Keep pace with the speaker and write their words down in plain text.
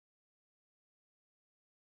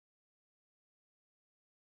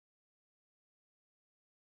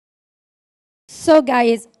So,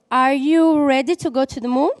 guys, are you ready to go to the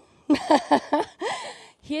moon?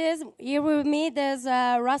 Here with me, there's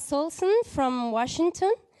Russ Olsen from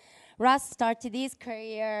Washington. Russ started his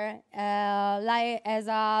career as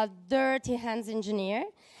a dirty hands engineer,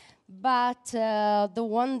 but the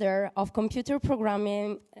wonder of computer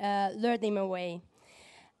programming lured him away.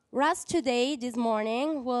 Russ today, this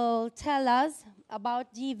morning, will tell us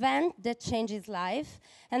about the event that changed his life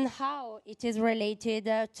and how it is related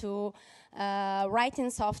to writing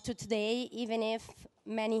software today, even if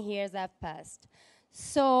many years have passed.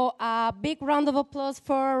 So a big round of applause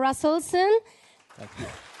for Russ Olsen. Thank you.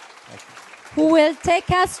 Thank you. Who will take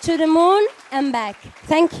us to the moon and back.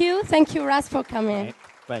 Thank you, Russ, for coming. Right.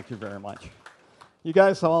 Thank you very much. You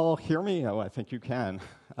guys all hear me? Oh, I think you can.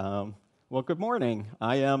 Well, good morning.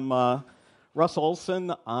 I am Russ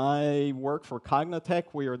Olsen. I work for Cognitech.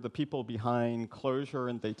 We are the people behind Clojure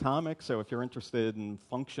and Datomic. So if you're interested in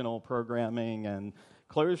functional programming and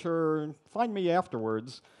Clojure, find me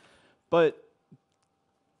afterwards. But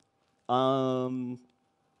Clojure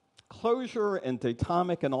and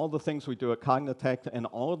Datomic and all the things we do at Cognitech and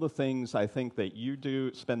all of the things I think that you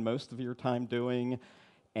do, spend most of your time doing,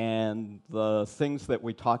 and the things that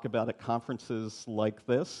we talk about at conferences like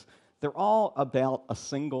this, they're all about a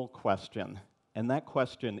single question, and that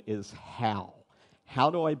question is how. How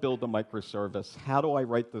do I build a microservice? How do I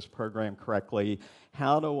write this program correctly?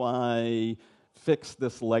 How do I fix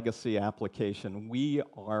this legacy application? We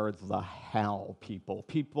are the how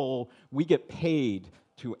people. We get paid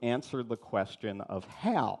to answer the question of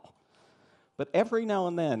how. But every now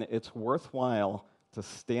and then, it's worthwhile to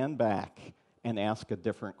stand back and ask a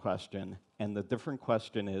different question, and the different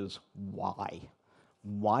question is why?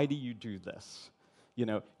 Why do you do this? You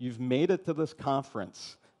know, you've made it to this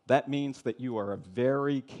conference. That means that you are a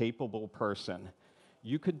very capable person.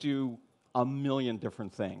 You could do a million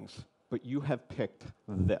different things, but you have picked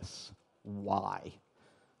this. Why?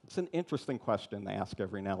 It's an interesting question to ask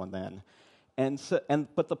every now and then.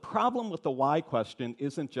 But the problem with the why question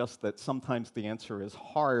isn't just that sometimes the answer is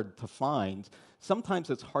hard to find. Sometimes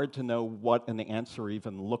it's hard to know what an answer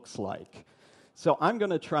even looks like. So I'm going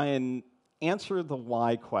to try and answer the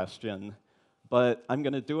why question, but I'm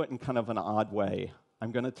going to do it in kind of an odd way.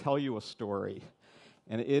 I'm going to tell you a story.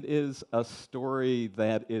 And it is a story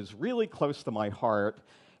that is really close to my heart.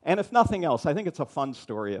 And if nothing else, I think it's a fun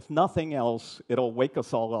story. If nothing else, it'll wake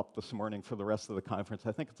us all up this morning for the rest of the conference.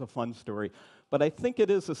 I think it's a fun story. But I think it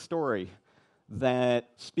is a story that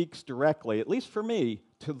speaks directly, at least for me,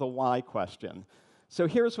 to the why question. So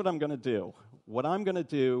here's what I'm going to do. What I'm going to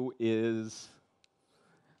do is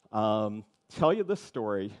tell you this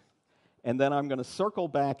story, and then I'm going to circle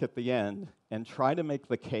back at the end and try to make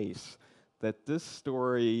the case that this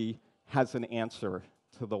story has an answer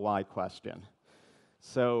to the why question.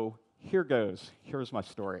 So here goes. Here's my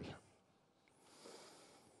story.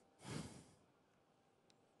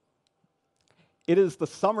 It is the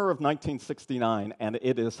summer of 1969, and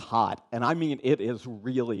it is hot. And I mean, it is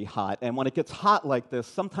really hot. And when it gets hot like this,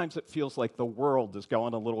 sometimes it feels like the world is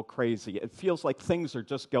going a little crazy. It feels like things are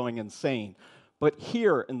just going insane. But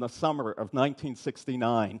here in the summer of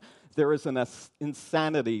 1969, there is an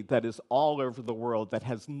insanity that is all over the world that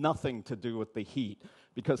has nothing to do with the heat.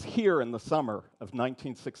 Because here in the summer of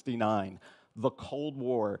 1969, the Cold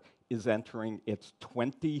War is entering its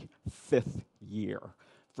 25th year.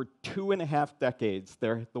 For 2.5 decades,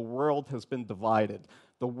 the world has been divided.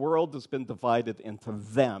 The world has been divided into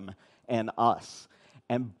them and us.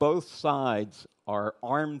 And both sides are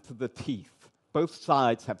armed to the teeth. Both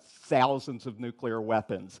sides have thousands of nuclear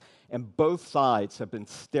weapons. And both sides have been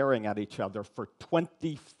staring at each other for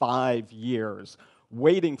 25 years,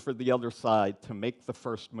 waiting for the other side to make the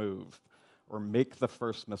first move, or make the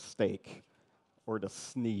first mistake, or to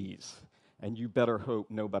sneeze. And you better hope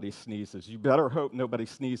nobody sneezes. You better hope nobody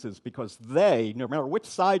sneezes, because they, no matter which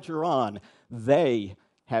side you're on, they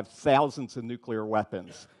have thousands of nuclear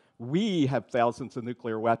weapons. We have thousands of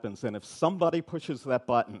nuclear weapons, and if somebody pushes that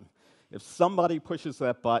button,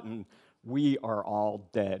 we are all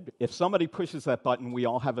dead. If somebody pushes that button, we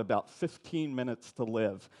all have about 15 minutes to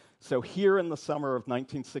live. So here in the summer of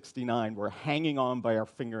 1969, we're hanging on by our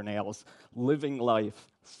fingernails, living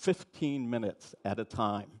life 15 minutes at a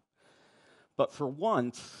time. But for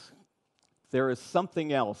once, there is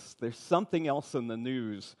something else. There's something else in the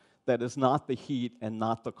news that is not the heat and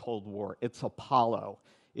not the Cold War. It's Apollo.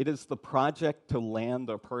 It is the project to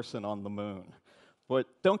land a person on the moon. But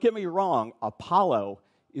don't get me wrong, Apollo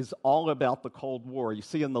is all about the Cold War. You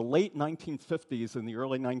see, in the late 1950s and the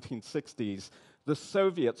early 1960s, the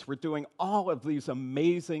Soviets were doing all of these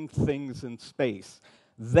amazing things in space.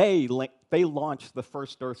 They launched the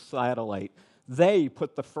first Earth satellite. They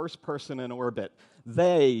put the first person in orbit.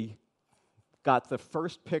 They got the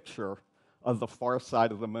first picture of the far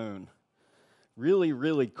side of the moon. Really,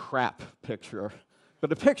 really crap picture,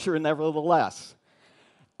 but a picture nevertheless.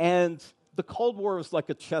 And the Cold War was like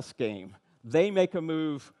a chess game. They make a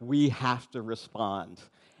move, we have to respond.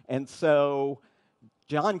 And so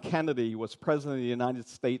John Kennedy was president of the United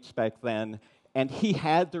States back then, and he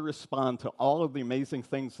had to respond to all of the amazing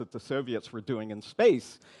things that the Soviets were doing in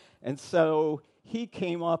space. And so he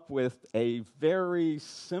came up with a very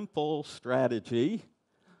simple strategy,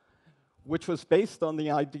 which was based on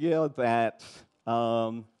the idea that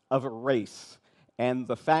of a race, and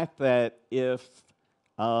the fact that if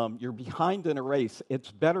you're behind in a race,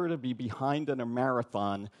 it's better to be behind in a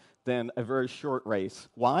marathon than a very short race.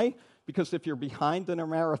 Why? Because if you're behind in a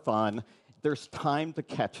marathon, there's time to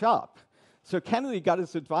catch up. So Kennedy got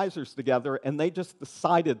his advisors together, and they just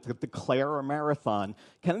decided to declare a marathon.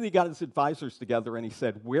 Kennedy got his advisors together, and he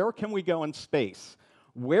said, where can we go in space?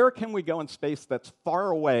 Where can we go in space that's far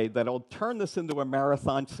away that'll turn this into a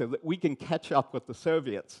marathon so that we can catch up with the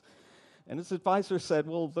Soviets? And his advisor said,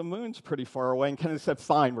 well, the moon's pretty far away. And Kennedy said,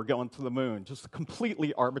 fine, we're going to the moon. Just a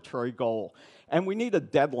completely arbitrary goal. And we need a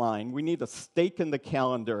deadline. We need a stake in the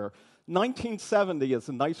calendar. 1970 is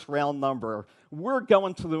a nice round number. We're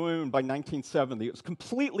going to the moon by 1970. It was a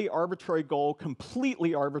completely arbitrary goal,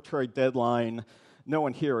 completely arbitrary deadline. No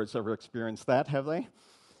one here has ever experienced that, have they?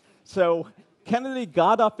 So Kennedy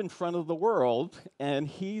got up in front of the world, and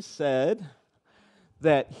he said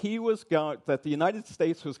that the United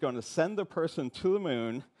States was going to send a person to the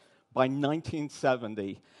moon by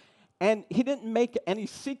 1970. And he didn't make any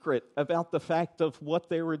secret about the fact of what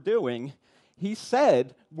they were doing. He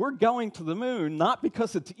said, we're going to the moon not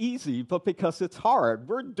because it's easy, but because it's hard.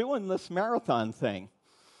 We're doing this marathon thing.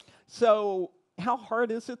 So how hard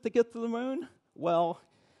is it to get to the moon? Well,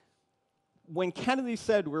 when Kennedy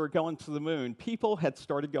said we were going to the moon, people had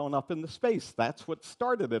started going up into space. That's what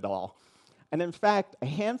started it all. And in fact, a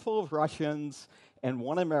handful of Russians and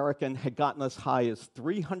one American had gotten as high as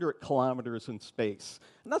 300 kilometers in space.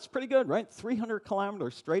 And that's pretty good, right? 300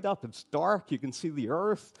 kilometers straight up. It's dark. You can see the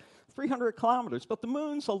Earth. 300 kilometers. But the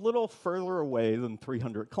moon's a little further away than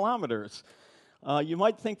 300 kilometers. You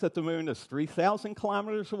might think that the moon is 3,000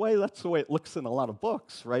 kilometers away. That's the way it looks in a lot of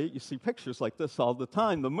books, right? You see pictures like this all the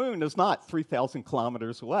time. The moon is not 3,000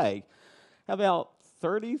 kilometers away. How about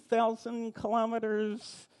 30,000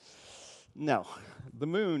 kilometers? No, the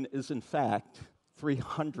moon is in fact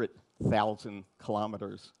 300,000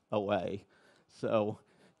 kilometers away. So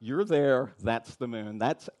you're there, that's the moon.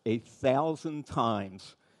 That's 1,000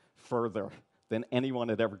 times further than anyone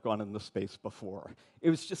had ever gone into space before. It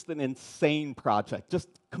was just an insane project, just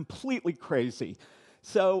completely crazy.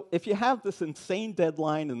 So if you have this insane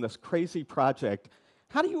deadline and this crazy project,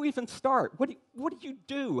 how do you even start? What do you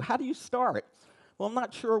do? How do you start? Well, I'm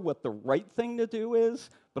not sure what the right thing to do is,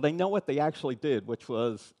 but I know what they actually did, which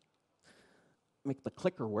was make the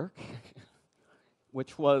clicker work,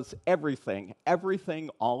 which was everything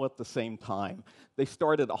all at the same time. They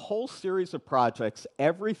started a whole series of projects,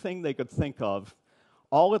 everything they could think of,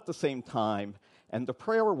 all at the same time, and the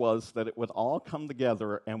prayer was that it would all come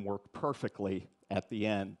together and work perfectly at the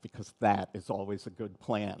end, because that is always a good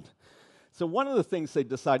plan. So one of the things they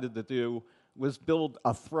decided to do was build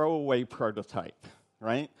a throwaway prototype,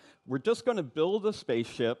 right? We're just going to build a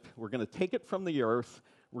spaceship, we're going to take it from the Earth,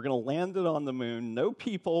 we're going to land it on the moon, no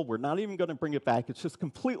people, we're not even going to bring it back, it's just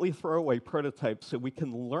completely throwaway prototype so we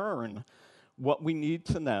can learn what we need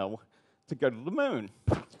to know to go to the moon.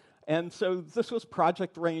 And so this was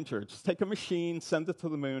Project Ranger. Just take a machine, send it to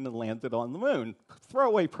the moon, and land it on the moon.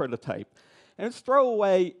 Throwaway prototype. And it's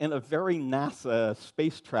throwaway in a very NASA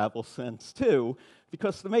space travel sense, too,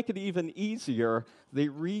 because to make it even easier, they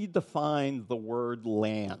redefined the word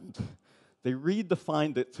land. They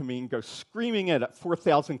redefined it to mean go screaming in at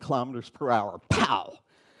 4,000 kilometers per hour. Pow!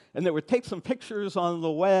 And they would take some pictures on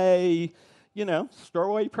the way,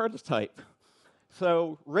 throwaway prototype.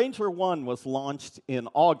 So Ranger 1 was launched in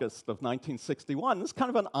August of 1961. It's kind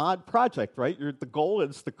of an odd project, right? The goal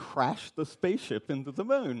is to crash the spaceship into the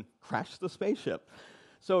moon. Crash the spaceship.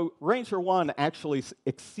 So Ranger 1 actually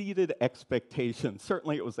exceeded expectations.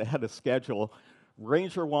 Certainly it was ahead of schedule.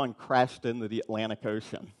 Ranger 1 crashed into the Atlantic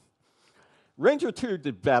Ocean. Ranger 2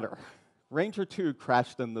 did better. Ranger 2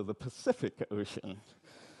 crashed into the Pacific Ocean.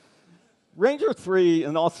 Ranger 3,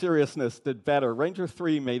 in all seriousness, did better. Ranger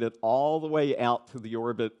 3 made it all the way out to the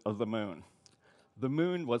orbit of the moon. The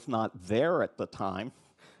moon was not there at the time,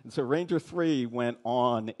 and so Ranger 3 went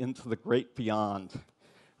on into the great beyond.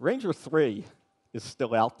 Ranger 3 is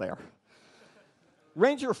still out there.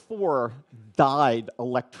 Ranger 4 died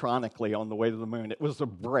electronically on the way to the moon. It was a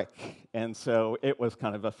brick, and so it was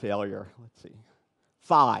kind of a failure. Let's see.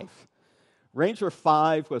 5. Ranger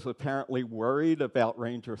 5 was apparently worried about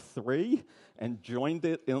Ranger 3 and joined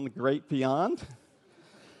it in the great beyond.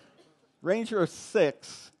 Ranger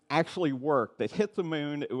 6 actually worked. It hit the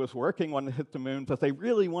moon. It was working when it hit the moon, but they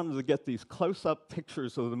really wanted to get these close-up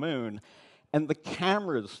pictures of the moon. And the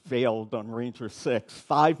cameras failed on Ranger 6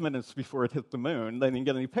 5 minutes before it hit the moon. They didn't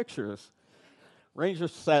get any pictures. Ranger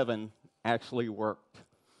 7 actually worked.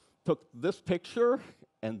 Took this picture,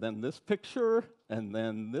 and then this picture, and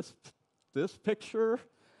then this picture,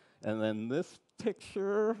 and then this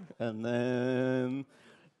picture, and then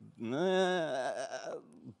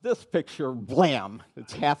this picture, blam,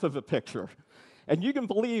 it's half of a picture. And you can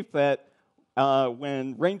believe that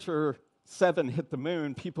when Ranger 7 hit the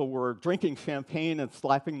moon, people were drinking champagne and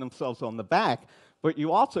slapping themselves on the back, but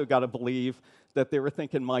you also got to believe that they were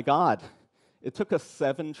thinking, my God, it took us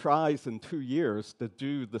 7 tries in 2 years to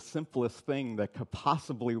do the simplest thing that could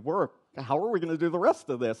possibly work. How are we going to do the rest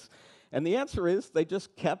of this? And the answer is they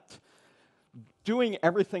just kept doing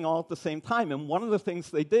everything all at the same time. And one of the things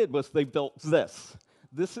they did was they built this.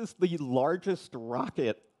 This is the largest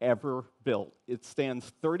rocket ever built. It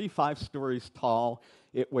stands 35 stories tall.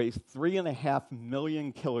 It weighs 3.5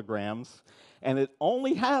 million kilograms. And it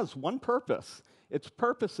only has one purpose. Its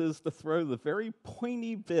purpose is to throw the very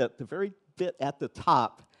pointy bit, the very bit at the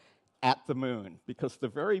top, at the moon. Because the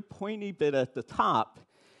very pointy bit at the top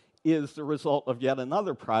is the result of yet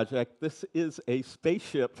another project. This is a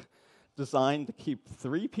spaceship designed to keep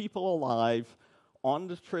 3 people alive on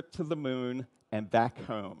the trip to the moon and back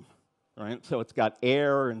home. Right? So it's got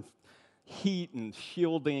air and heat and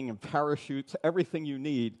shielding and parachutes, everything you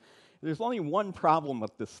need. There's only one problem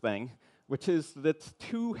with this thing, which is that it's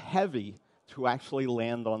too heavy to actually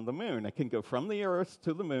land on the moon. It can go from the Earth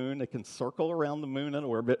to the moon, it can circle around the moon in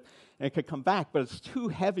orbit, and it can come back, but it's too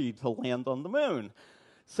heavy to land on the moon.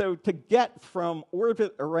 So to get from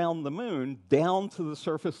orbit around the moon down to the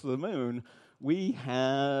surface of the moon, we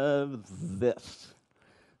have this.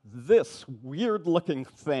 This weird-looking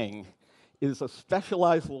thing is a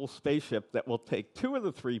specialized little spaceship that will take 2 of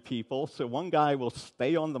the 3 people, so one guy will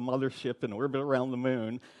stay on the mothership and orbit around the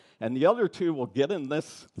moon, and the other 2 will get in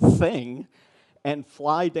this thing and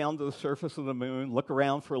fly down to the surface of the moon, look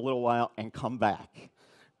around for a little while, and come back.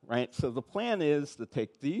 Right? So the plan is to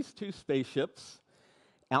take these 2 spaceships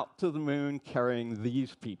out to the moon carrying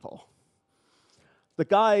these people. The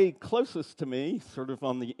guy closest to me, sort of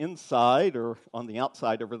on the inside or on the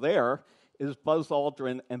outside over there, is Buzz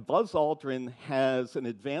Aldrin, and Buzz Aldrin has an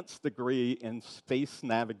advanced degree in space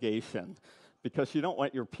navigation because you don't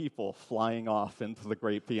want your people flying off into the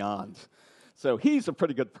great beyond. So he's a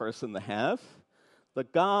pretty good person to have. The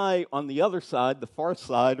guy on the other side, the far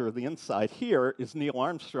side or the inside here, is Neil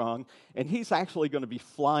Armstrong, and he's actually going to be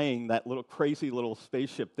flying that little crazy little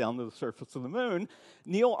spaceship down to the surface of the moon.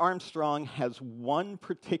 Neil Armstrong has one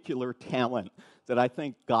particular talent that I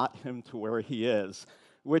think got him to where he is,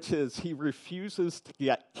 which is he refuses to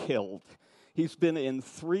get killed. He's been in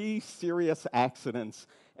 3 serious accidents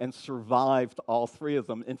and survived all 3 of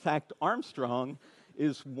them. In fact, Armstrong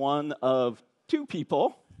is one of 2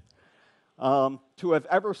 people to have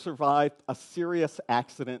ever survived a serious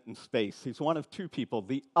accident in space. He's one of 2 people.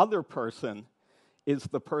 The other person is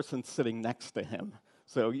the person sitting next to him.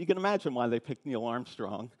 So you can imagine why they picked Neil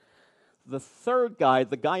Armstrong. The third guy,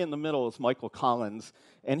 the guy in the middle, is Michael Collins,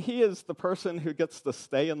 and he is the person who gets to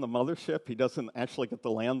stay in the mothership. He doesn't actually get to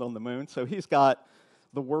land on the moon, so he's got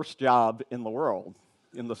the worst job in the world,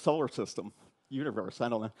 in the solar system, universe, I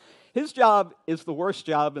don't know. His job is the worst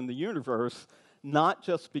job in the universe, not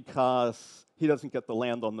just because he doesn't get to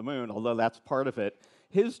land on the moon, although that's part of it.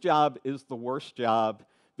 His job is the worst job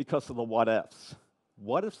because of the what-ifs.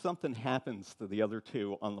 What if something happens to the other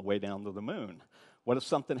 2 on the way down to the moon? What if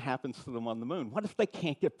something happens to them on the moon? What if they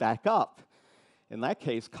can't get back up? In that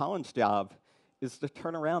case, Colin's job is to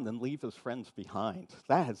turn around and leave his friends behind.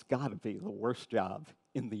 That has got to be the worst job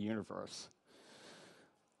in the universe.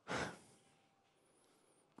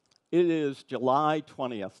 It is July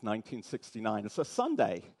 20th, 1969. It's a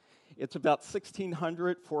Sunday. It's about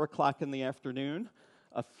 1600, 4 o'clock in the afternoon.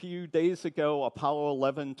 A few days ago, Apollo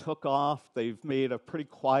 11 took off. They've made a pretty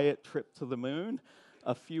quiet trip to the moon.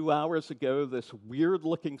 A few hours ago, this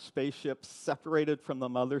weird-looking spaceship separated from the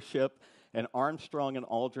mothership, and Armstrong and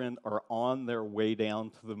Aldrin are on their way down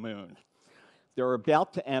to the moon. They're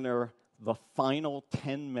about to enter the final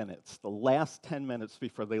 10 minutes, the last 10 minutes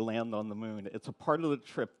before they land on the moon. It's a part of the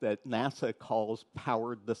trip that NASA calls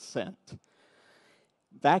powered descent.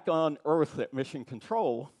 Back on Earth at Mission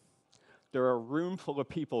Control, There are a room full of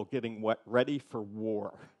people getting ready for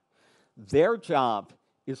war. Their job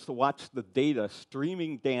is to watch the data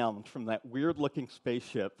streaming down from that weird-looking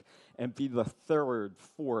spaceship and be the third,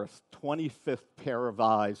 fourth, 25th pair of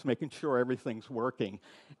eyes, making sure everything's working,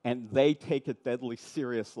 and they take it deadly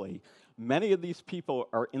seriously. Many of these people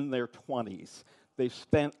are in their 20s. They've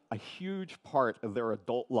spent a huge part of their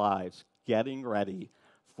adult lives getting ready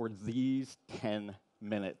for these 10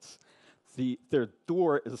 minutes. Their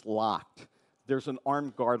door is locked. There's an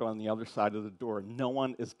armed guard on the other side of the door. No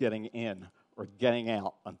one is getting in or getting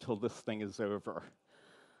out until this thing is over.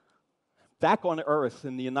 Back on Earth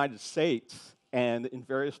in the United States and in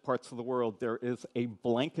various parts of the world, there is a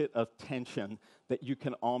blanket of tension that you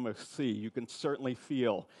can almost see. You can certainly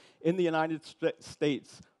feel. In the United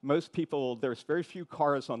States, most people, there's very few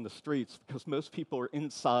cars on the streets because most people are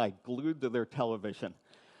inside, glued to their television.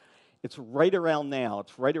 It's right around now,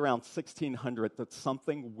 it's right around 1600 that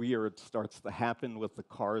something weird starts to happen with the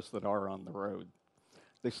cars that are on the road.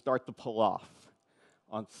 They start to pull off.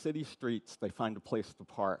 On city streets, they find a place to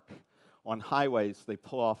park. On highways, they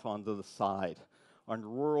pull off onto the side. On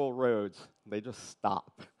rural roads, they just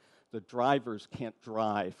stop. The drivers can't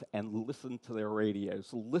drive and listen to their radios,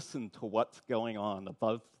 listen to what's going on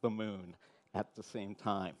above the moon at the same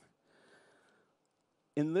time.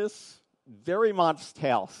 In this very modest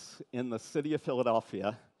house in the city of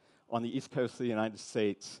Philadelphia on the east coast of the United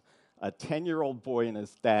States, a 10-year-old boy and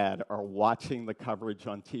his dad are watching the coverage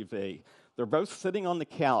on TV. They're both sitting on the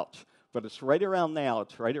couch, but it's right around now,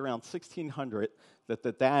 it's right around 1600, that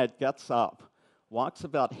the dad gets up, walks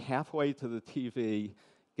about halfway to the TV,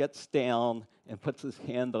 gets down, and puts his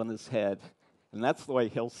hand on his head. And that's the way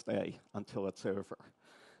he'll stay until it's over.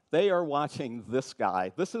 They are watching this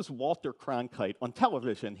guy. This is Walter Cronkite on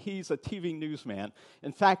television. He's a TV newsman.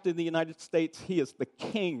 In fact, in the United States, he is the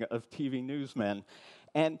king of TV newsmen.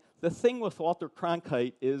 And the thing with Walter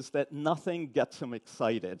Cronkite is that nothing gets him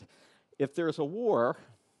excited. If there's a war,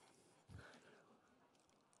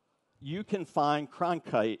 you can find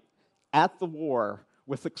Cronkite at the war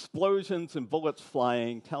with explosions and bullets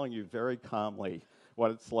flying, telling you very calmly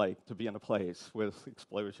what it's like to be in a place with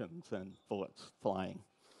explosions and bullets flying.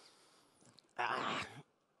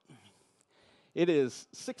 It is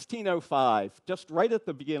 1605, just right at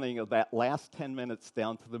the beginning of that last 10 minutes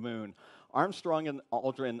down to the moon. Armstrong and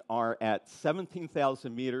Aldrin are at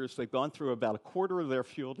 17,000 meters. They've gone through about a quarter of their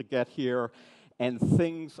fuel to get here, and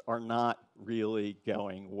things are not really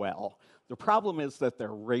going well. The problem is that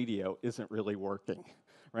their radio isn't really working,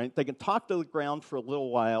 right? They can talk to the ground for a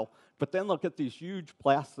little while, but then they'll get these huge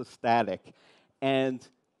blasts of static, and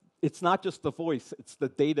it's not just the voice, it's the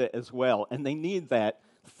data as well. And they need that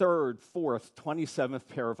third, fourth, 27th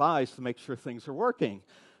pair of eyes to make sure things are working.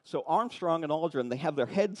 So Armstrong and Aldrin, they have their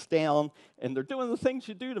heads down, and they're doing the things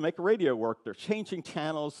you do to make a radio work. They're changing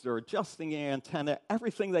channels, they're adjusting the antenna,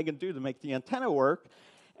 everything they can do to make the antenna work.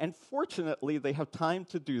 And fortunately, they have time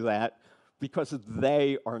to do that because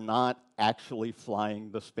they are not actually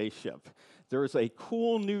flying the spaceship. There is a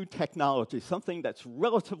cool new technology, something that's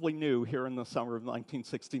relatively new here in the summer of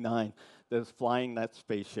 1969, that is flying that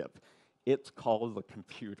spaceship. It's called the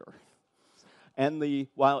computer. And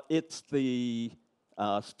while it's the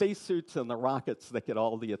spacesuits and the rockets that get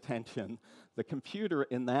all the attention, the computer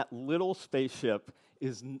in that little spaceship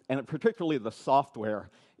is, and particularly the software,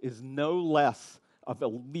 is no less of a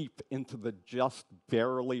leap into the just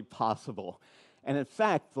barely possible. And in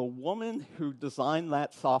fact, the woman who designed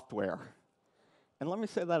that software, and let me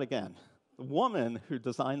say that again, the woman who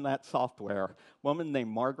designed that software, a woman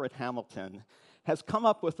named Margaret Hamilton, has come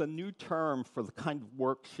up with a new term for the kind of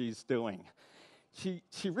work she's doing.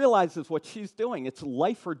 She realizes what she's doing, it's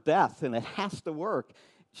life or death, and it has to work.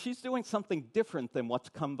 She's doing something different than what's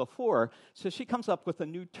come before, so she comes up with a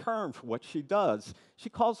new term for what she does. She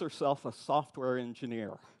calls herself a software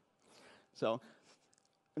engineer. So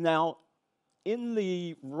now, in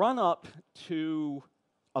the run-up to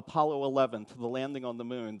Apollo 11, to the landing on the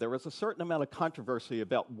moon, there was a certain amount of controversy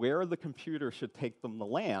about where the computer should take them to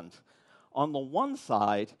land. On the one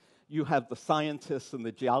side, you have the scientists and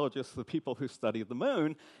the geologists, the people who study the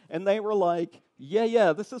moon, and they were like,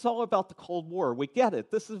 yeah, this is all about the Cold War. We get it.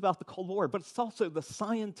 This is about the Cold War, but it's also the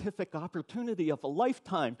scientific opportunity of a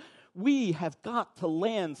lifetime. We have got to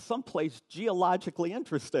land someplace geologically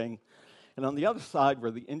interesting. And on the other side were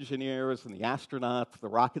the engineers and the astronauts, the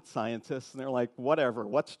rocket scientists, and they're like, whatever,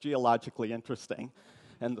 what's geologically interesting?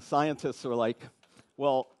 And the scientists are like,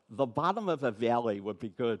 well, the bottom of a valley would be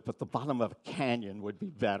good, but the bottom of a canyon would be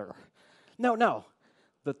better. No,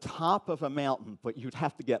 the top of a mountain, but you'd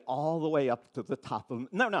have to get all the way up to the top of,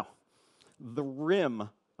 no, the rim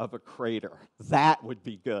of a crater. That would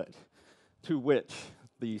be good. To which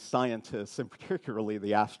the scientists, and particularly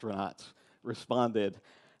the astronauts, responded,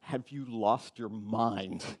 "Have you lost your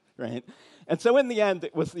mind?" Right? And so in the end,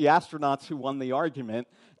 it was the astronauts who won the argument,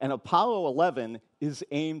 and Apollo 11 is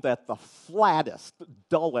aimed at the flattest,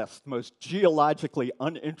 dullest, most geologically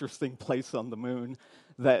uninteresting place on the moon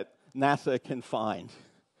that NASA can find.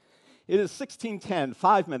 It is 16:10,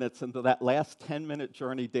 5 minutes into that last 10-minute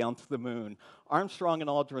journey down to the moon. Armstrong and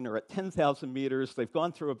Aldrin are at 10,000 meters. They've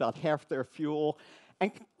gone through about half their fuel.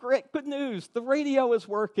 And great, good news, the radio is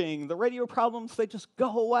working. The radio problems, they just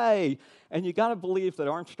go away. And you got to believe that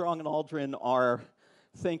Armstrong and Aldrin are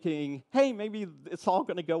thinking, hey, maybe it's all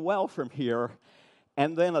going to go well from here.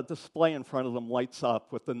 And then a display in front of them lights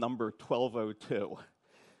up with the number 1202.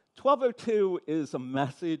 1202 is a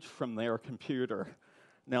message from their computer.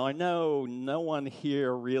 Now, I know no one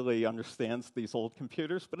here really understands these old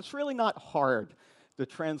computers, but it's really not hard to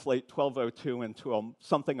translate 1202 into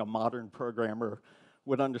something a modern programmer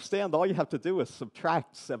would understand. All you have to do is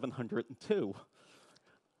subtract 702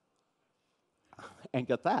 and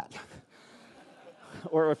get that.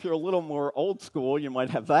 Or if you're a little more old school, you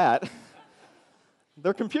might have that.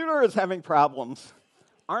 Their computer is having problems.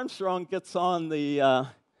 Armstrong gets on the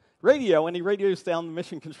radio, and he radios down the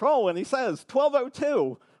mission control, and he says,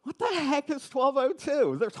 1202. What the heck is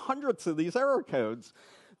 1202? There's hundreds of these error codes.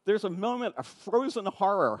 There's a moment of frozen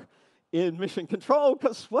horror in mission control,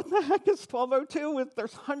 because what the heck is 1202?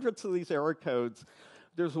 There's hundreds of these error codes.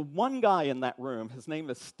 There's one guy in that room. His name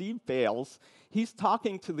is Steve Bales. He's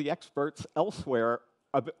talking to the experts elsewhere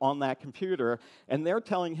on that computer, and they're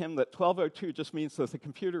telling him that 1202 just means that the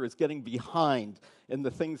computer is getting behind in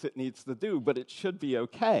the things it needs to do, but it should be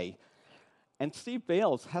okay. And Steve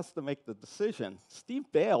Bales has to make the decision. Steve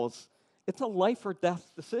Bales, it's a life or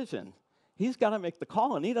death decision. He's got to make the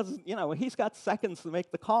call, and he doesn't, he's got seconds to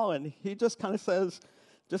make the call, and he just kind of says,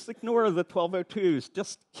 just ignore the 1202s,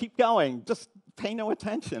 just keep going, just pay no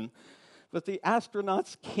attention. But the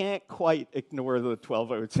astronauts can't quite ignore the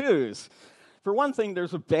 1202s. For one thing,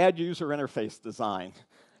 there's a bad user interface design.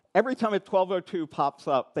 Every time a 1202 pops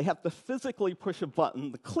up, they have to physically push a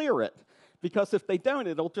button to clear it, because if they don't,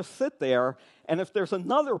 it'll just sit there, and if there's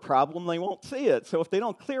another problem, they won't see it. So if they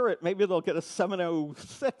don't clear it, maybe they'll get a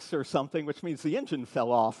 706 or something, which means the engine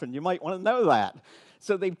fell off, and you might want to know that.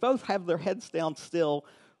 So they both have their heads down still,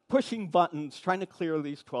 pushing buttons, trying to clear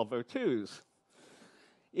these 1202s.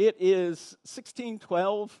 It is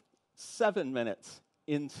 16:12, 7 minutes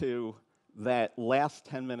into that last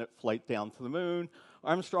 10-minute flight down to the moon.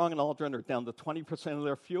 Armstrong and Aldrin are down to 20% of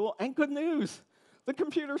their fuel, and good news. The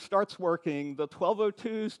computer starts working, the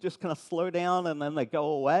 1202s just kind of slow down, and then they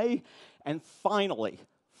go away. And finally,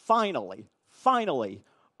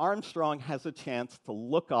 Armstrong has a chance to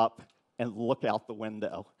look up and look out the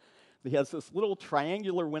window. He has this little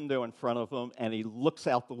triangular window in front of him, and he looks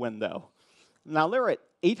out the window. Now, they're at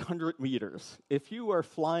 800 meters. If you are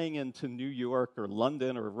flying into New York or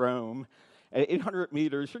London or Rome, at 800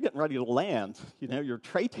 meters, you're getting ready to land. Your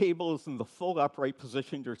tray table is in the full upright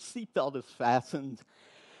position. Your seatbelt is fastened.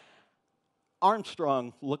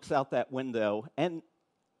 Armstrong looks out that window, and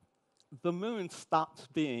the moon stops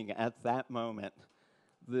being, at that moment,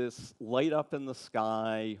 this light up in the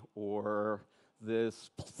sky or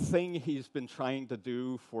this thing he's been trying to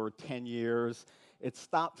do for 10 years. It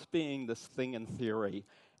stops being this thing in theory,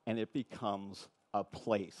 and it becomes a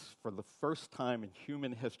place. For the first time in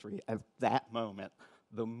human history, at that moment,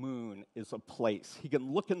 the moon is a place. He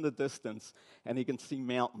can look in the distance, and he can see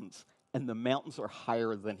mountains, and the mountains are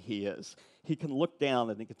higher than he is. He can look down,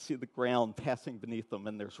 and he can see the ground passing beneath him,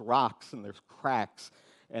 and there's rocks, and there's cracks,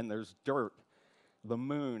 and there's dirt. The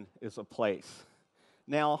moon is a place.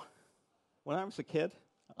 Now, when I was a kid,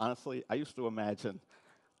 honestly, I used to imagine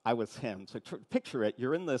I was him. So picture it.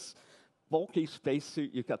 You're in this bulky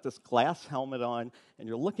spacesuit. You've got this glass helmet on, and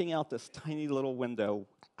you're looking out this tiny little window.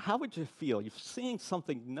 How would you feel? You're seeing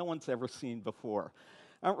something no one's ever seen before.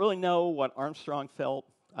 I don't really know what Armstrong felt.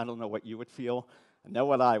 I don't know what you would feel. I know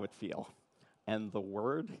what I would feel. And the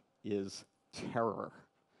word is terror.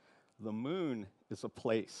 The moon is a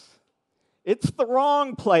place. It's the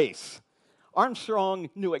wrong place. Armstrong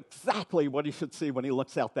knew exactly what he should see when he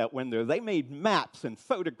looks out that window. They made maps and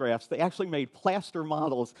photographs. They actually made plaster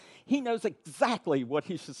models. He knows exactly what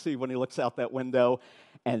he should see when he looks out that window,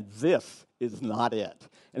 and this is not it.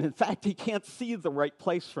 And in fact, he can't see the right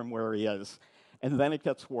place from where he is. And then it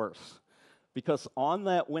gets worse, because on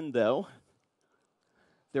that window,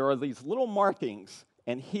 there are these little markings,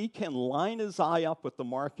 and he can line his eye up with the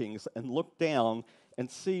markings and look down and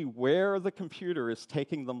see where the computer is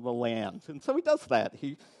taking them to land. And so he does that.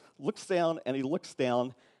 He looks down, and he looks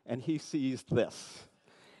down, and he sees this.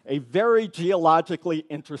 a very geologically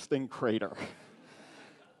interesting crater.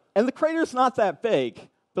 And the crater's not that big,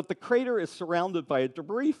 but the crater is surrounded by a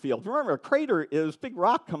debris field. Remember, a crater is big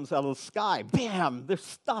rock comes out of the sky. Bam! There's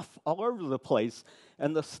stuff all over the place.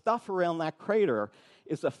 And the stuff around that crater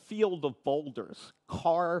is a field of boulders,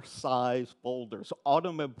 car-sized boulders,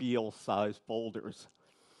 automobile-sized boulders.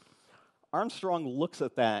 Armstrong looks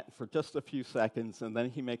at that for just a few seconds, and then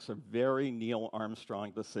he makes a very Neil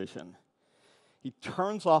Armstrong decision. He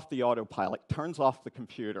turns off the autopilot, turns off the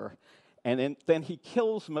computer, and then he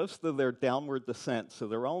kills most of their downward descent, so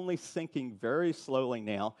they're only sinking very slowly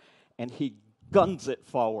now, and he guns it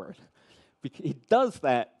forward. He does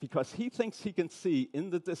that because he thinks he can see in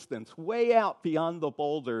the distance, way out beyond the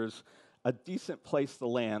boulders, a decent place to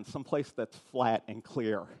land, someplace that's flat and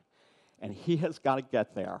clear. And he has got to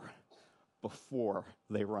get there before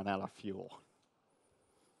they run out of fuel.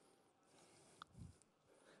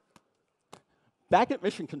 Back at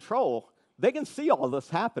Mission Control, they can see all this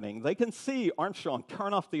happening. They can see Armstrong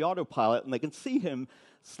turn off the autopilot, and they can see him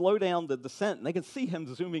slow down the descent, and they can see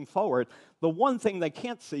him zooming forward. The one thing they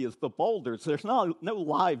can't see is the boulders. There's no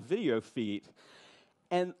live video feed.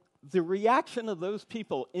 And the reaction of those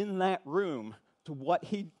people in that room to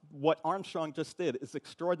what Armstrong just did is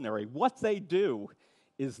extraordinary. What they do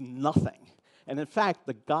is nothing. And in fact,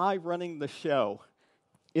 the guy running the show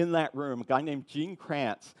in that room, a guy named Gene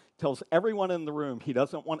Kranz, tells everyone in the room he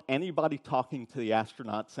doesn't want anybody talking to the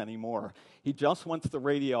astronauts anymore. He just wants to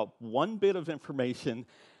radio up one bit of information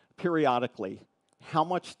periodically. How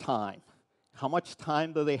much time? How much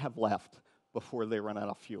time do they have left before they run out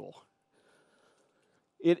of fuel?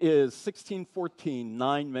 It is 16:14,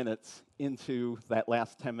 9 minutes into that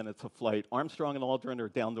last 10 minutes of flight. Armstrong and Aldrin are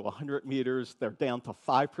down to 100 meters. They're down to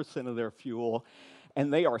 5% of their fuel.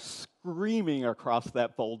 And they are screaming across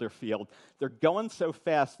that boulder field. They're going so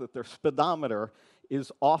fast that their speedometer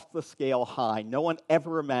is off the scale high. No one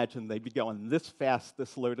ever imagined they'd be going this fast,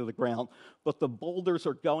 this low to the ground. But the boulders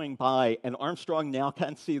are going by, and Armstrong now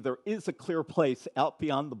can see there is a clear place out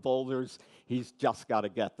beyond the boulders. He's just got to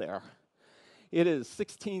get there. It is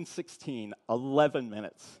 16:16, 11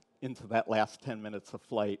 minutes into that last 10 minutes of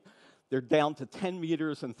flight. They're down to 10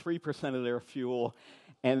 meters and 3% of their fuel,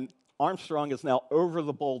 and Armstrong is now over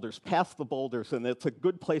the boulders, past the boulders, and it's a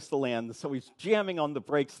good place to land, so he's jamming on the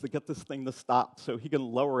brakes to get this thing to stop so he can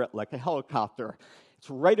lower it like a helicopter. It's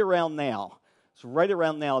right around now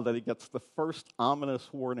that he gets the first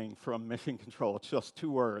ominous warning from Mission Control. It's just 2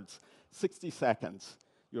 words, 60 seconds.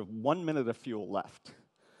 You have 1 minute of fuel left.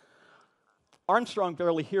 Armstrong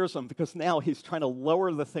barely hears him because now he's trying to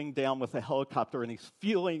lower the thing down with a helicopter, and he's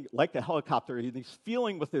feeling like a helicopter, and he's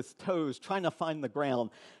feeling with his toes, trying to find the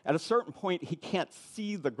ground. At a certain point, he can't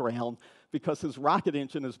see the ground because his rocket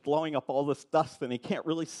engine is blowing up all this dust, and he can't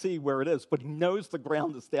really see where it is, but he knows the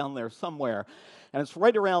ground is down there somewhere. And it's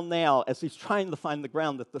right around now, as he's trying to find the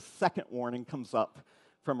ground, that the second warning comes up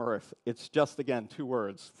from Earth. It's just, again, 2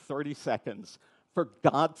 words, 30 seconds. For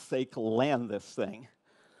God's sake, land this thing.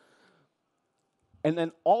 And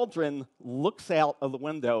then Aldrin looks out of the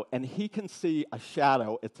window, and he can see a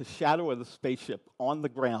shadow. It's a shadow of the spaceship on the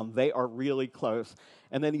ground. They are really close.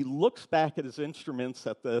 And then he looks back at his instruments,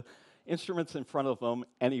 at the instruments in front of him,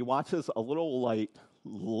 and he watches a little light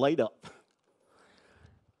up.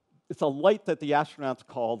 It's a light that the astronauts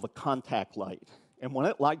call the contact light. And when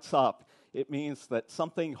it lights up, it means that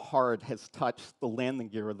something hard has touched the landing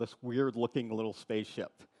gear of this weird-looking little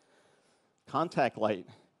spaceship. Contact light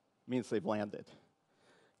means they've landed.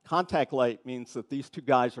 Contact light means that these 2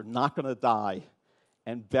 guys are not going to die,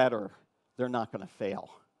 and better, they're not going to fail.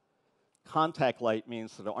 Contact light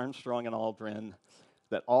means that Armstrong and Aldrin,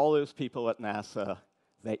 that all those people at NASA,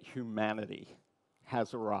 that humanity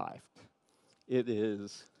has arrived. It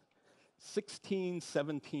is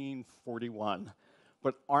 16:17:41,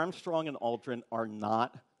 but Armstrong and Aldrin are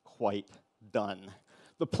not quite done.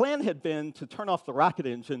 The plan had been to turn off the rocket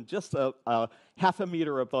engine just a half a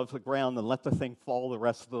meter above the ground and let the thing fall the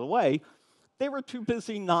rest of the way. They were too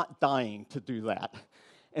busy not dying to do that.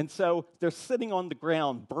 And so they're sitting on the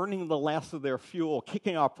ground, burning the last of their fuel,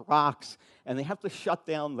 kicking up rocks, and they have to shut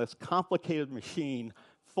down this complicated machine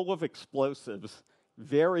full of explosives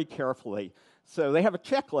very carefully. So they have a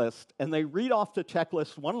checklist, and they read off the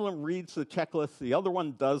checklist. One of them reads the checklist, the other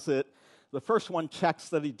one does it. The first one checks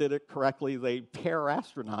that he did it correctly. They pair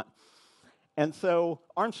astronaut. And so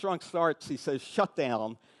Armstrong starts, he says, shut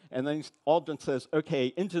down. And then Aldrin says,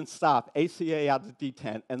 okay, engine stop, ACA out of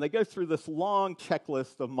detent. And they go through this long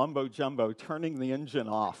checklist of mumbo-jumbo, turning the engine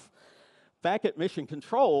off. Back at Mission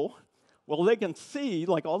Control, well, they can see,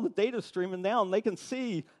 like all the data streaming down, they can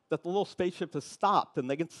see that the little spaceship has stopped, and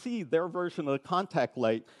they can see their version of the contact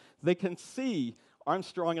light. They can see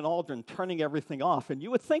Armstrong and Aldrin turning everything off. And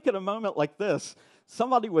you would think at a moment like this,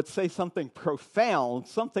 somebody would say something profound,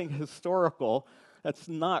 something historical. That's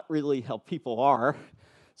not really how people are.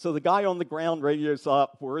 So the guy on the ground radios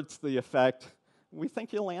up, words to the effect, "We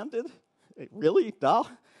think you landed? Really? Duh."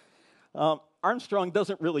 Armstrong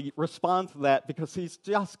doesn't really respond to that because he's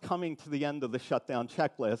just coming to the end of the shutdown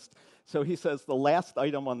checklist. So he says the last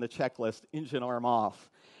item on the checklist, engine arm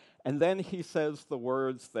off. And then he says the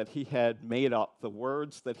words that he had made up, the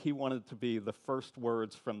words that he wanted to be the first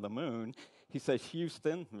words from the moon. He says,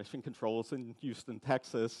 "Houston," mission controls in Houston,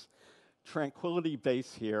 Texas, "Tranquility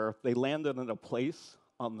Base here." They landed in a place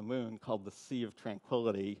on the moon called the Sea of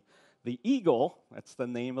Tranquility. The Eagle, that's the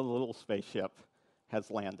name of the little spaceship,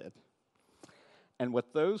 has landed. And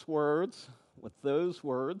with those words,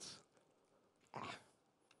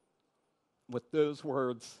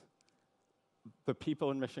 the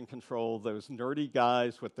people in mission control, those nerdy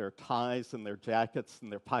guys with their ties and their jackets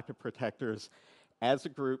and their pocket protectors, as a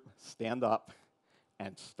group, stand up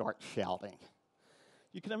and start shouting.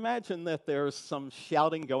 You can imagine that there's some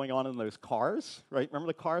shouting going on in those cars, right? Remember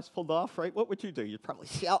the cars pulled off, right? What would you do? You'd probably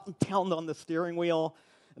shout and pound on the steering wheel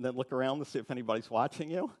and then look around to see if anybody's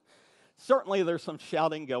watching you. Certainly there's some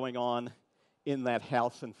shouting going on in that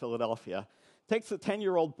house in Philadelphia. It takes a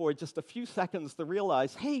 10-year-old boy just a few seconds to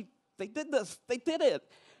realize, hey, they did this, they did it.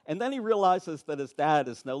 And then he realizes that his dad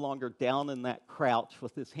is no longer down in that crouch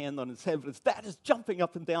with his hand on his head, but his dad is jumping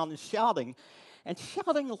up and down and shouting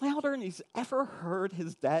louder than he's ever heard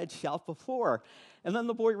his dad shout before. And then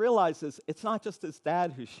the boy realizes it's not just his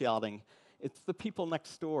dad who's shouting, it's the people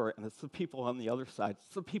next door, and it's the people on the other side,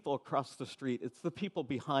 it's the people across the street, it's the people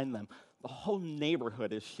behind them. The whole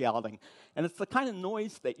neighborhood is shouting. And it's the kind of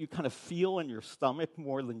noise that you kind of feel in your stomach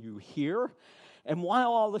more than you hear. And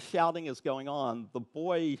while all the shouting is going on, the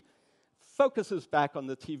boy focuses back on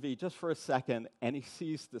the TV just for a second, and he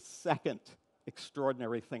sees the second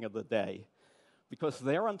extraordinary thing of the day. Because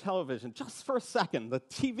there on television, just for a second, the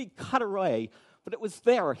TV cut away, but it was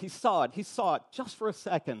there. He saw it just for a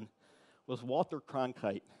second, was Walter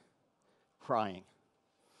Cronkite crying.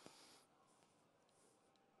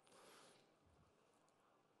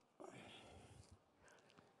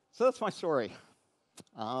 So that's my story.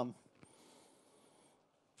 And,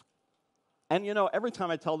 every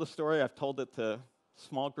time I tell the story, I've told it to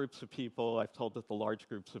small groups of people. I've told it to large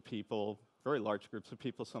groups of people, very large groups of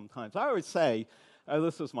people sometimes. I always say, "Oh,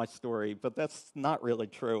 this is my story," but that's not really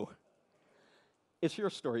true. It's your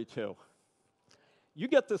story, too. You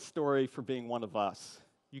get this story for being one of us.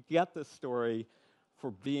 You get this story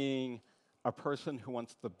for being a person who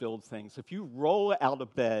wants to build things. If you roll out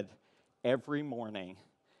of bed every morning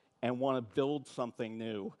and want to build something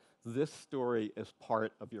new, this story is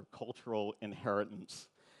part of your cultural inheritance.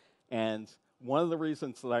 And one of the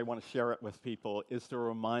reasons that I want to share it with people is to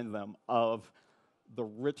remind them of the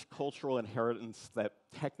rich cultural inheritance that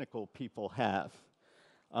technical people have.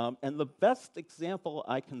 And the best example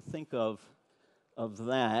I can think of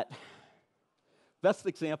that, best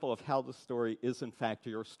example of how the story is in fact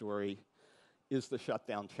your story, is the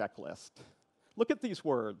shutdown checklist. Look at these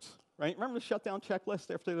words, right? Remember the shutdown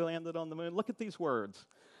checklist after they landed on the moon? Look at these words.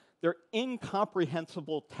 They're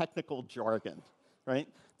incomprehensible technical jargon, right?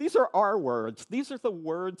 These are our words. These are the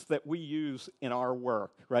words that we use in our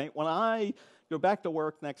work, right? When I go back to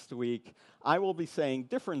work next week, I will be saying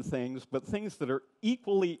different things, but things that are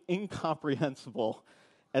equally incomprehensible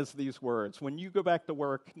as these words. When you go back to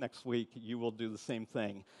work next week, you will do the same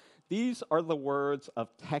thing. These are the words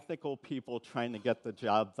of technical people trying to get the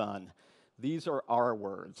job done. These are our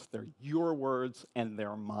words. They're your words, and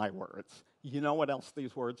they're my words. You know what else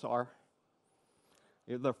these words are?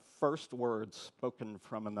 They're the first words spoken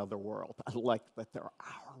from another world. I like that they're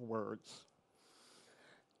our words.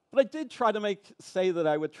 But I did try to say that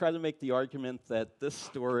I would try to make the argument that this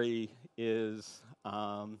story is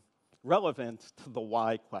relevant to the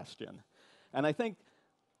why question. And I think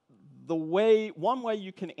one way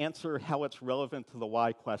you can answer how it's relevant to the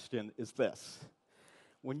why question is this.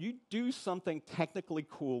 When you do something technically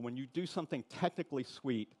cool, when you do something technically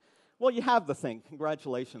sweet, well, you have the thing,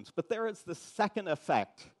 congratulations, but there is the second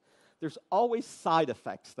effect. There's always side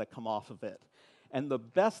effects that come off of it. And the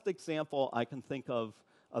best example I can think of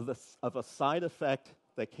a side effect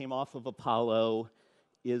that came off of Apollo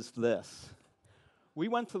is this. We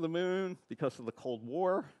went to the moon because of the Cold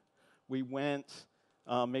War. We went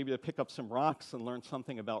maybe to pick up some rocks and learn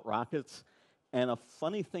something about rockets. And a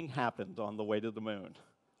funny thing happened on the way to the moon.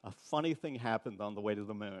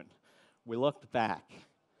 We looked back.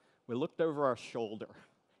 We looked over our shoulder.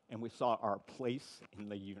 and we saw our place in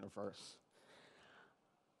the universe.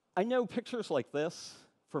 I know pictures like this,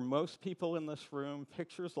 for most people in this room,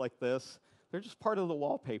 pictures like this, they're just part of the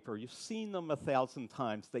wallpaper. You've seen them 1,000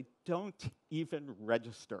 times. They don't even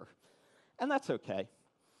register. And that's okay.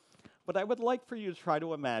 But I would like for you to try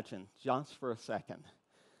to imagine, just for a second,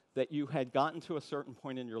 that you had gotten to a certain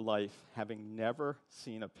point in your life having never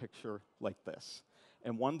seen a picture like this.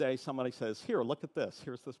 And one day somebody says, here, look at this.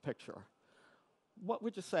 Here's this picture. What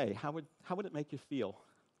would you say? How would it make you feel?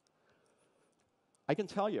 I can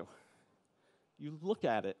tell you. You look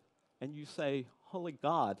at it and you say, holy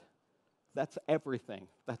God, that's everything.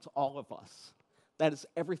 That's all of us. That is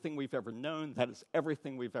everything we've ever known. That is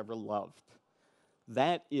everything we've ever loved.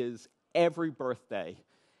 That is every birthday.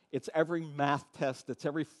 It's every math test. It's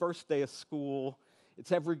every first day of school.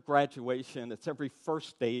 It's every graduation. It's every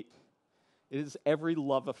first date. It is every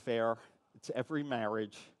love affair. It's every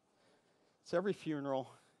marriage. It's every funeral.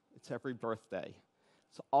 It's every birthday.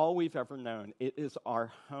 It's all we've ever known. It is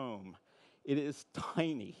our home. It is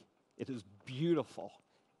tiny. It is beautiful.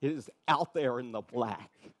 It is out there in the black.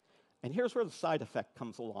 And here's where the side effect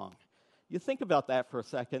comes along. You think about that for a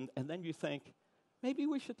second, and then you think, maybe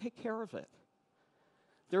we should take care of it.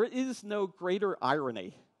 There is no greater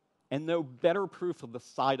irony and no better proof of the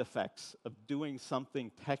side effects of doing something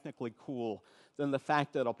technically cool than the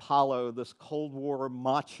fact that Apollo, this Cold War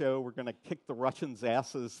macho, we're going to kick the Russians'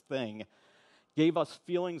 asses thing, gave us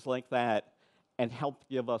feelings like that and helped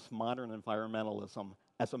give us modern environmentalism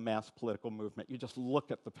as a mass political movement. You just look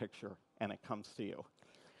at the picture and it comes to you.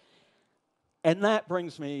 And that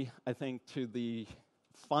brings me, I think, to the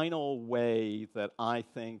final way that I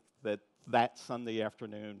think that Sunday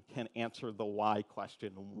afternoon can answer the why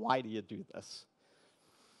question. Why do you do this?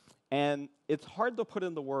 And it's hard to put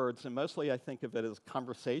into words, and mostly I think of it as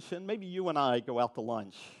conversation. Maybe you and I go out to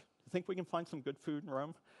lunch. You think we can find some good food in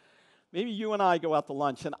Rome? Maybe you and I go out to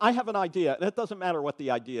lunch, and I have an idea, and it doesn't matter what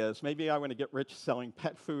the idea is. Maybe I want to get rich selling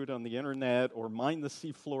pet food on the internet, or mine the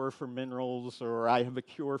seafloor for minerals, or I have a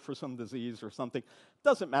cure for some disease or something. It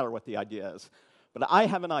doesn't matter what the idea is. But I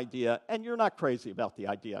have an idea, and you're not crazy about the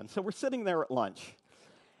idea. And so we're sitting there at lunch.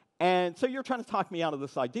 And so you're trying to talk me out of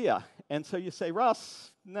this idea. And so you say,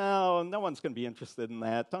 Russ, no one's going to be interested in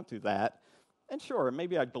that. Don't do that. And sure,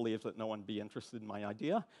 maybe I'd believe that no one would be interested in my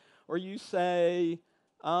idea. Or you say,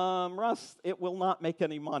 Russ, it will not make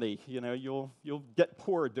any money. You know, you'll get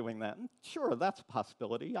poor doing that. And sure, that's a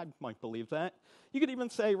possibility. I might believe that. You could even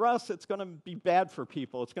say, Russ, it's going to be bad for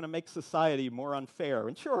people. It's going to make society more unfair.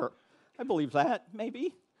 And sure, I believe that,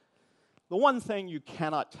 maybe. The one thing you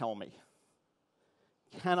cannot tell me,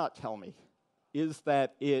 is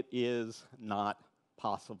that it is not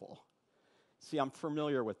possible. See, I'm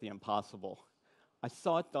familiar with the impossible. I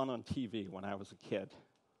saw it done on TV when I was a kid.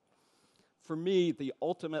 For me, the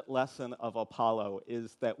ultimate lesson of Apollo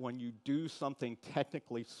is that when you do something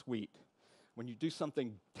technically sweet, when you do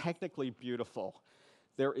something technically beautiful,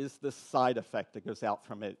 there is this side effect that goes out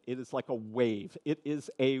from it. It is like a wave. It is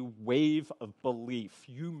a wave of belief.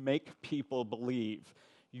 You make people believe.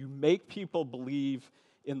 You make people believe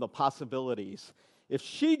in the possibilities. If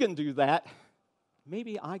she can do that,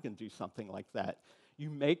 maybe I can do something like that. You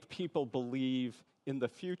make people believe in the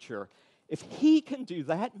future. If he can do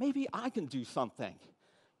that, maybe I can do something.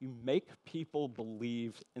 You make people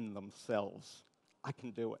believe in themselves. I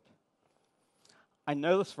can do it. I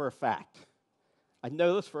know this for a fact. I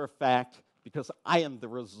know this for a fact because I am the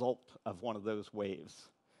result of one of those waves.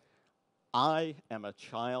 I am a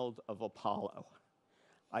child of Apollo.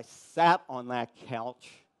 I sat on that couch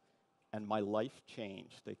and my life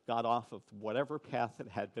changed. It got off of whatever path it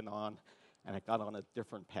had been on, and it got on a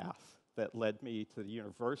different path that led me to the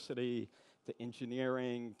university, to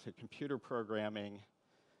engineering, to computer programming,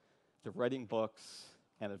 to writing books,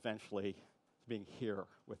 and eventually to being here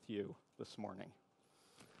with you this morning.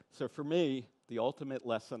 So for me, the ultimate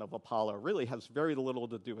lesson of Apollo really has very little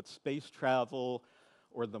to do with space travel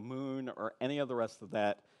or the moon or any of the rest of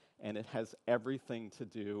that, and it has everything to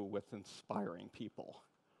do with inspiring people.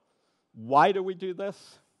 Why do we do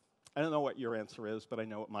this? I don't know what your answer is, but I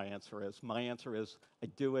know what my answer is. My answer is I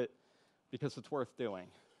do it because it's worth doing.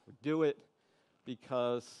 We do it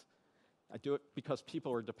because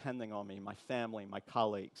people are depending on me, my family, my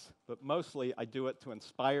colleagues. But mostly I do it to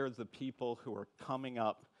inspire the people who are coming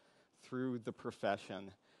up through the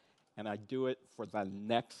profession, and I do it for the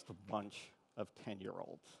next bunch of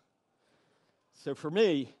 10-year-olds. So for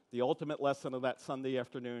me, the ultimate lesson of that Sunday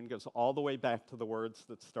afternoon goes all the way back to the words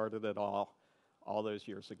that started it all those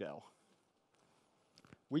years ago.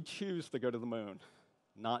 We choose to go to the moon,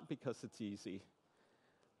 not because it's easy,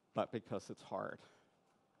 but because it's hard.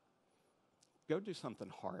 go do something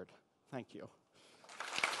hard. Thank you.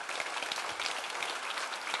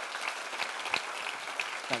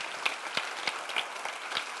 Thank you.